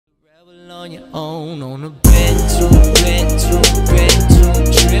On your own, on a trip, trip.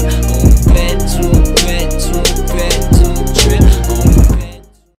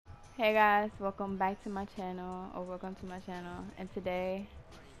 Hey guys, welcome back to my channel, or welcome to my channel. And today,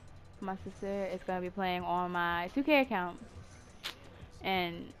 my sister is gonna be playing on my 2K account,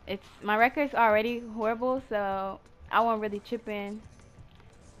 and my record's already horrible, so I won't really chip in.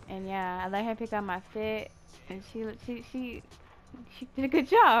 And yeah, I let her pick out my fit, and she did a good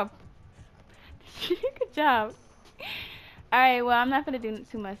job. She did a good job. All right, well I'm not gonna do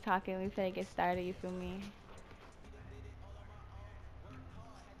too much talking. We finna get started. You feel me?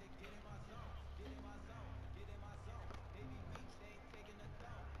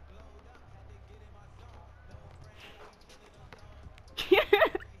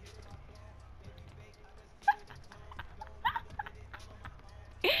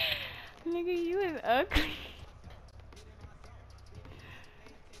 Nigga, you is ugly.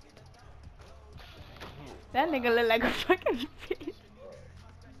 That nigga look like a fucking bitch.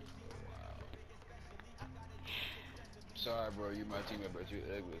 Sorry, bro, you my teammate, but you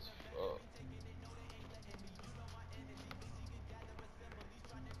ugly as fuck.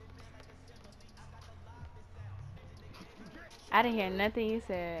 I didn't hear nothing you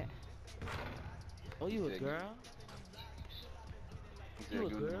said. Oh, you a girl? He said, You a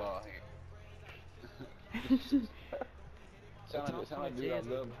give me the girl? ball here. sound like dude I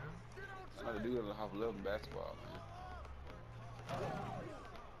love. Sound like a dude I love basketball, man.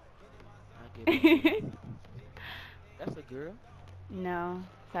 I get it. That's a girl? No,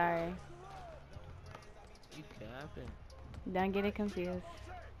 sorry. You capping. Don't get it confused.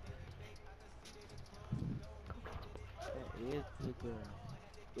 That is a girl.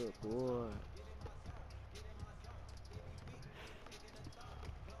 Good boy.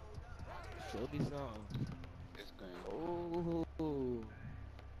 Show me something. It's going. Oh.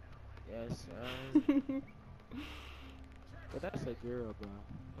 Yes, sir. But that's a girl, bro.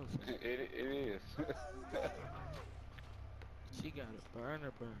 it is. She got a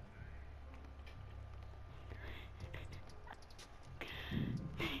burner.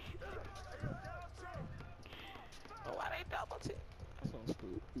 Oh, why they double tip? That's on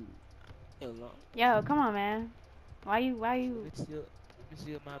stupid. Hello. Yo, come on, man. Why you? Let me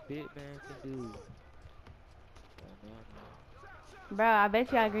see what my big man can do. No. Bro, I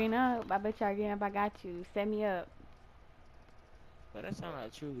bet you I green up. I got you. Set me up. But that sound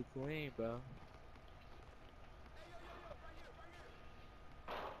like truly queen, bro.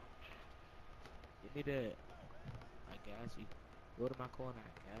 Give me that. I got you. Go to my corner. I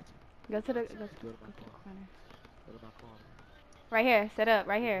got you. Go to the Go to my corner. Go to my corner. Right here. Set up.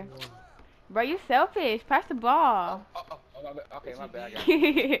 Right here. Bro, you selfish. Pass the ball. Oh, my bad. Okay, my bad. I got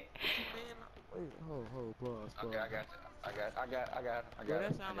you. Wait, hold, pause. Okay, I got you. I got it. Bro,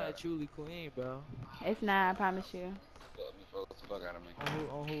 that sound like truly queen, bro. It's not. I promise you. Let me focus the fuck out of me.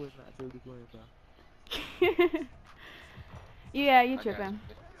 On who is not truly queen, bro? Yeah, you I tripping.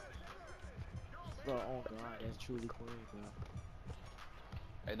 Bro, oh god, that's truly queen, bro.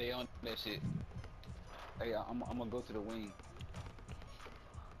 Hey, they on that shit. Hey, I'm gonna go to the wing.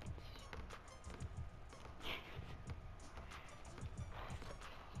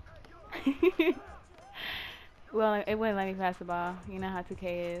 Well, it wouldn't let me pass the ball. You know how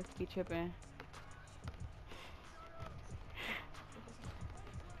 2K is. Be tripping.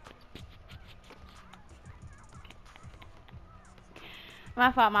 My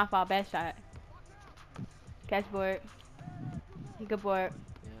fault. Bad shot. Catch board. Good board.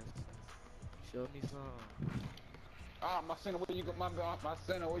 Yes. Show me some. Ah, my center, where you go? My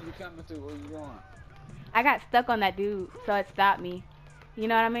center, where you coming to? Where you going? I got stuck on that dude, so it stopped me. You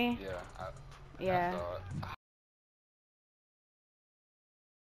know what I mean? Yeah, Yeah.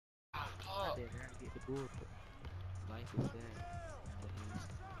 I saw it. I did not get the board. Life is sad.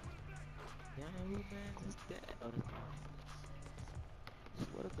 Now who man is that? Oh, that's mine.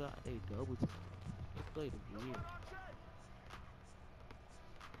 Swear to God, they double team. They played it weird.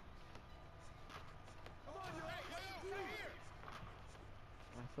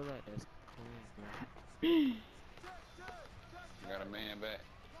 I feel like that's clean, bro. You got a man back.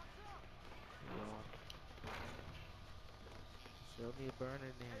 Show me a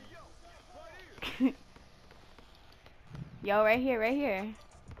burner now. Yo, right here.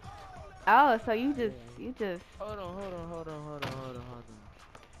 Oh, so you just. Hold on.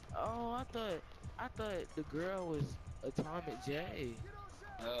 Oh, I thought the girl was Atomic J.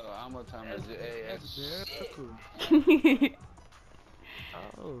 Oh, I'm gonna tell him That's miracle.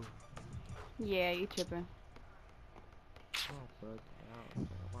 Oh. Yeah, you tripping. I'm bugging out.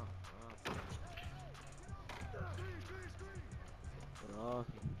 Get off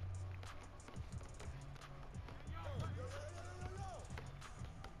me.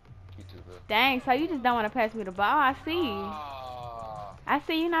 Dang, so you just don't want to pass me the ball. I see. Ah. I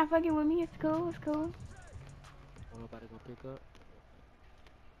see you not fucking with me. It's cool. It's cool. What about to go pick up?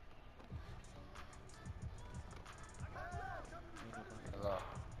 Ain't nobody. Hello.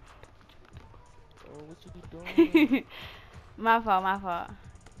 Oh, what you doing? My fault. My fault. Oh,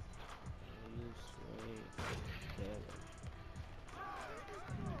 you straight. Better.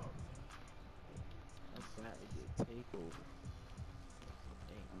 I'm about to get takeover.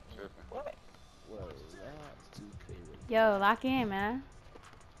 Ain't we gonna Tripping. what? Relax, 2K. Yo, Relax. lock in, man.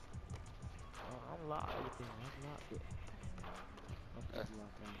 I'm locked in. I'm locked in. I'm That's just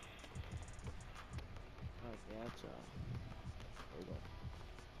locked out. I got y'all.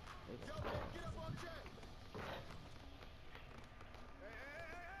 They gon' guard me.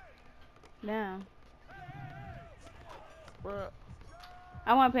 Damn. Bruh.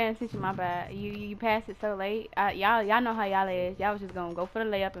 I wasn't paying attention. My bad. You passed it so late. Y'all know how y'all is. Y'all was just gonna go for the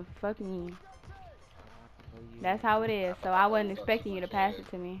layup and fuck me. No, you That's ain't. how it is. So I wasn't thought too expecting you to much pass ass. it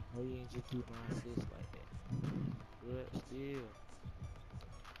to me. No, you ain't just do my assist like that. But still.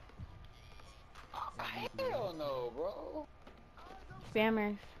 Let me do Hell anything. no, bro.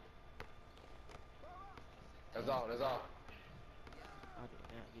 Spammers. That's all. That's all. I did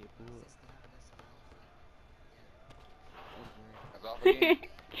not get bored. That's green. That's all again.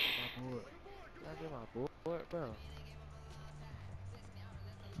 My board. Did I get my board, bro?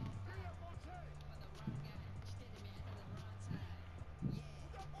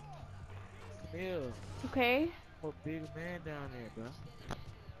 Come here. Okay. I'm a big man down there, bro.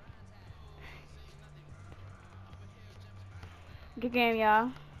 Good game,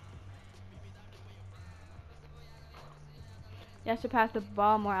 y'all. Y'all should pass the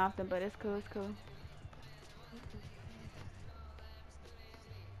ball more often, but it's cool. It's cool.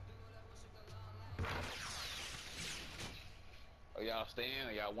 Are y'all staying?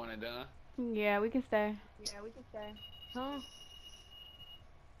 Are y'all one and done? Yeah, we can stay. Huh?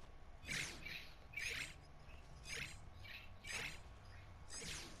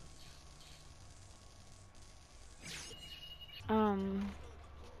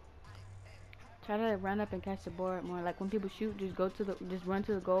 Try to run up and catch the board more. Like when people shoot, just run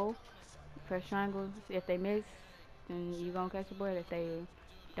to the goal. Press triangle. If they miss, then you gonna catch the board. If they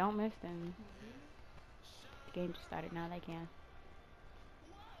don't miss, then the game just started. Now they can.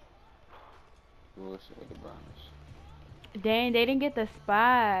 Bullshit with the Browns. Dang, they didn't get the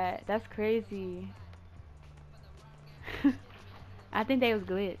spot. That's crazy. I think they was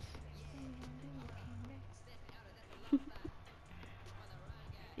glitched.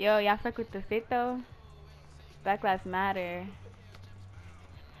 Yo, y'all fuck with the fit though? Black Lives Matter.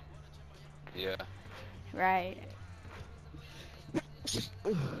 Yeah. Right.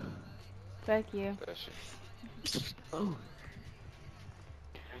 Fuck you. That shit. Oh.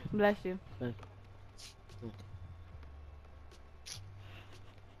 Bless you. Thank you.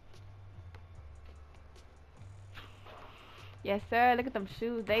 Yes, sir. Look at them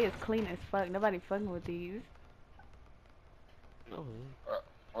shoes. They is clean as fuck. Nobody fucking with these. No,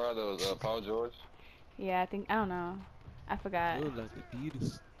 Where are those? Paul George? Yeah, I don't know. I forgot. they look like the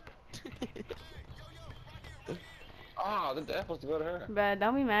Beatles. Oh, that's supposed to go to her. But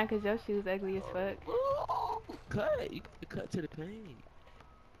don't be mad because your shoes ugly as fuck. Cut. You can cut to the paint.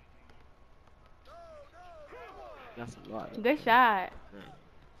 That's a lot. Good shot.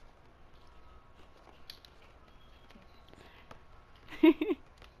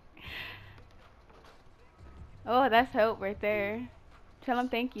 Oh, that's hope right there. Tell him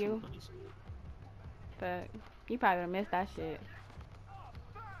thank you. But you probably would've missed that shit.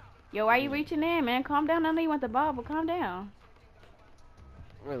 Yo, why you reaching in, man? Calm down. I know you want the ball, but calm down.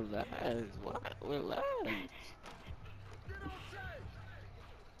 Relax. What? Relax.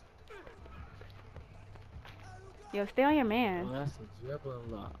 Yo, stay on your Oh, man. that's a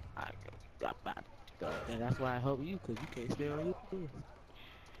dribbling lock. And that's why I help you, because you can't stay on your push.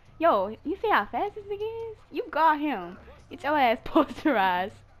 Yo, you see how fast this nigga is? You got him. Get your ass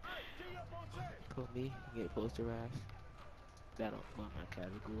posterized. Put me, get posterized. That don't fund my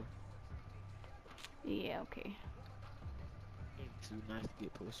category. Yeah, okay. Ain't too nice to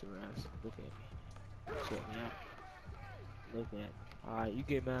get posterized. Look at me. Check me out. Look at me. Alright, you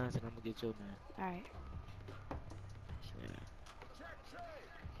get mine, and I'm gonna get your man. Alright. Yeah.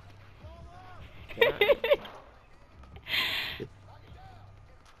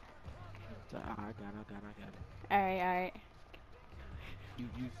 I got it. Alright. You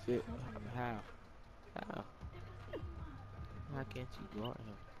fit how? How? How can't you guard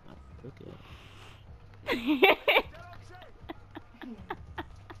him? Look at him.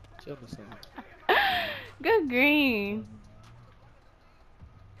 Show me something. Good green.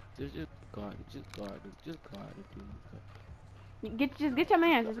 Just just guard it, dude. Just get your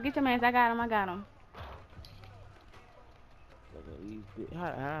mans. Just get your mans. I got him. I got him. Look at these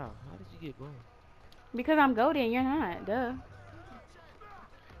how did you get going? Because I'm goaded and you're not. Duh.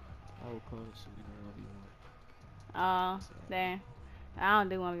 I will punish you in 1v1. Oh, damn. I don't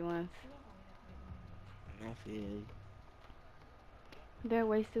do 1v1s. I feel you. They're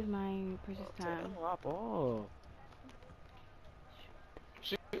wasting my precious time. Hop off.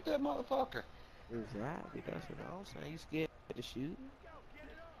 Shoot that motherfucker. Exactly, that's what I'm saying. You scared to shoot?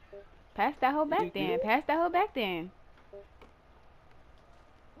 Pass that hoe back then. Pass that hoe back then.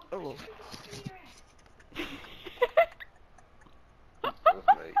 Oh.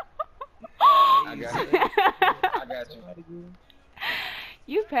 I got you.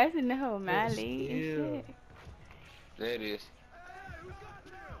 You passing the hoe, Miley. And shit. There it is.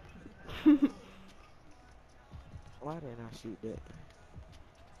 Why didn't I shoot that?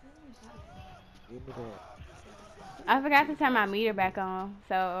 Give me that. I forgot to turn my meter back on,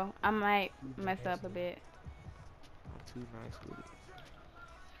 so I might mess up a bit. I'm too nice with it.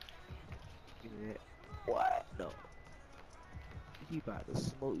 Give me that. What? No. He about to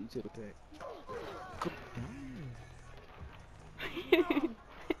smoke you to the pack. Come on.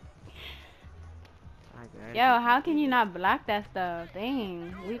 Yo, how can you not block that stuff?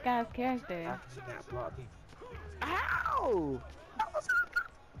 Dang, weak ass character. Ow!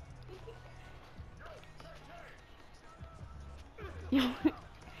 Good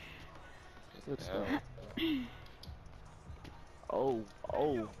stuff. Oh,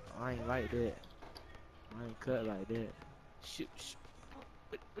 I ain't like that. I ain't cut like that. Shoot.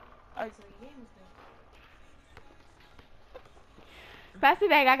 Pass it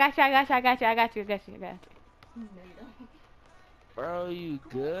back. I got you. Bro, you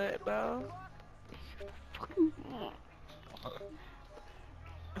good, bro?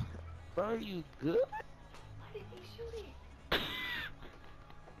 Bro, you good? Why did he shoot it?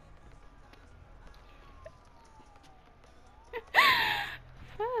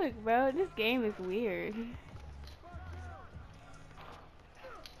 Fuck, bro. This game is weird.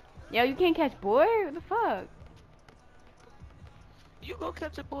 Yo, you can't catch boy? What the fuck? You go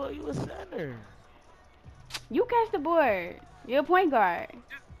catch a boy, you a center. You catch the board. You're a point guard.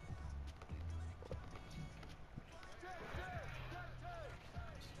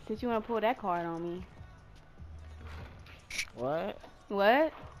 Since you want to pull that card on me. What?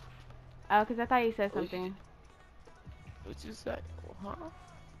 What? Oh, because I thought you said something. What you say? Huh?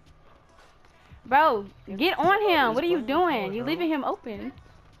 Bro, get on him. What are you doing? You leaving him open.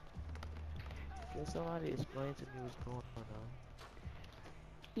 Can somebody explain to me what's going on?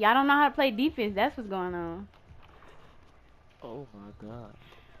 Y'all don't know how to play defense. That's what's going on. Oh my god.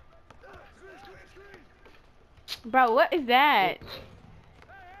 Bro, what is that?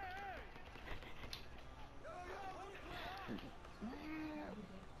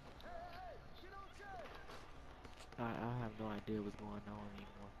 I have no idea what's going on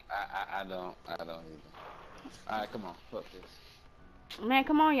anymore. I don't either. Alright, come on, fuck this. Man,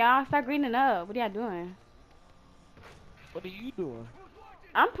 come on, y'all. Start greening up. What are y'all doing? What are you doing?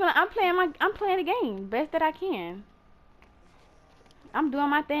 I'm playing the game best that I can. I'm doing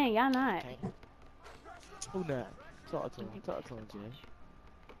my thing. Y'all not. Who not? Talk to him, Jay.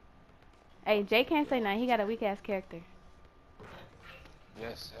 Hey, Jay can't say nothing. He got a weak ass character.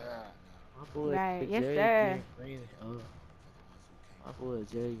 Yes, sir. My boy Right, Jay yes, sir. Green up. My boy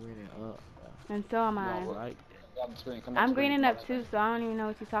Jay greening up. And so am I. Right. I'm greening up too, so I don't even know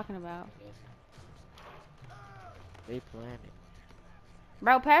what you're talking about. They playing it.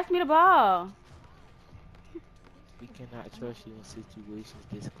 Bro, pass me the ball. We cannot trust you in situations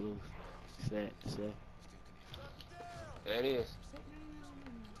this close. Sad to say. There it is.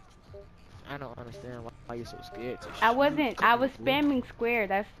 I don't understand why you're so scared to shoot. I was spamming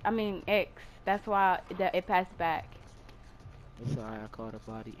square. X. That's why it passed back. That's why I caught a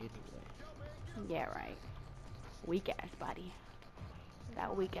body anyway. Yeah, right. Weak ass body.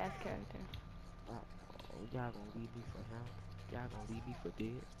 That weak ass character. Oh, y'all gonna leave me for now? Y'all gonna leave me for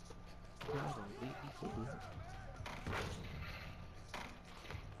dead? Y'all gonna leave me for dead?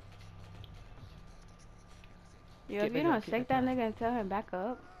 Yo, if you don't shake that nigga and tell him back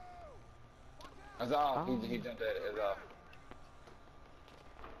up. That's all. Oh. He jumped at it. That's all.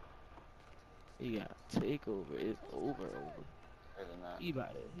 He got takeover. It's over. He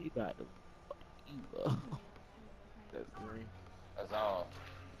about to. That's green. That's all.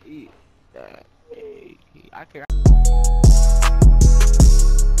 I care.